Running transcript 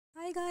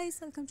Hi guys,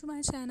 welcome to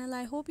my channel.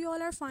 I hope you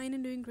all are fine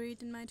and doing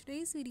great. In my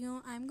today's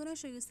video, I'm gonna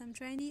show you some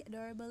trendy,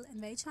 adorable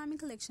and very charming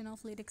collection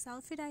of latex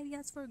outfit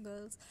ideas for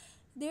girls.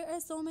 There are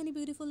so many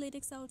beautiful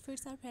latex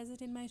outfits are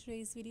present in my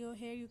today's video.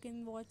 Here you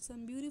can watch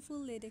some beautiful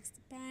latex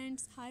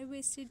pants,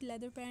 high-waisted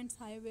leather pants,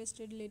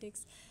 high-waisted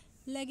latex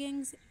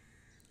leggings,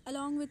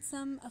 along with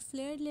some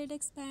flared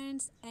latex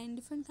pants and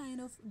different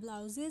kind of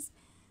blouses.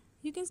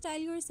 You can style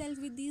yourself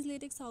with these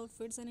latex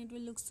outfits and it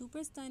will look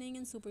super stunning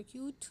and super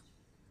cute.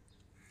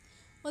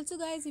 Also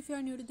guys, if you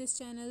are new to this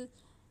channel,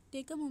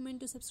 take a moment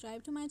to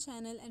subscribe to my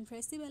channel and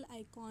press the bell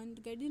icon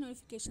to get the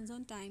notifications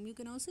on time. You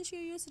can also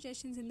share your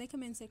suggestions in the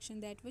comment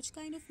section that which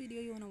kind of video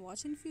you want to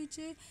watch in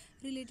future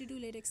related to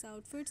latex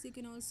outfits. You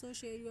can also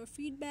share your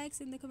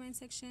feedbacks in the comment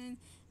section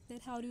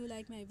that how do you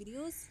like my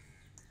videos.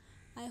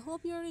 I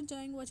hope you are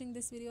enjoying watching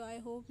this video.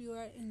 I hope you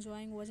are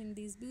enjoying watching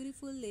these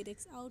beautiful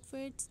latex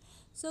outfits.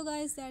 So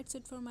guys, that's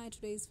it for my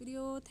today's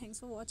video. Thanks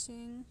for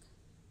watching.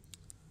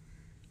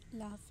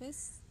 Allah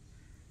Hafiz.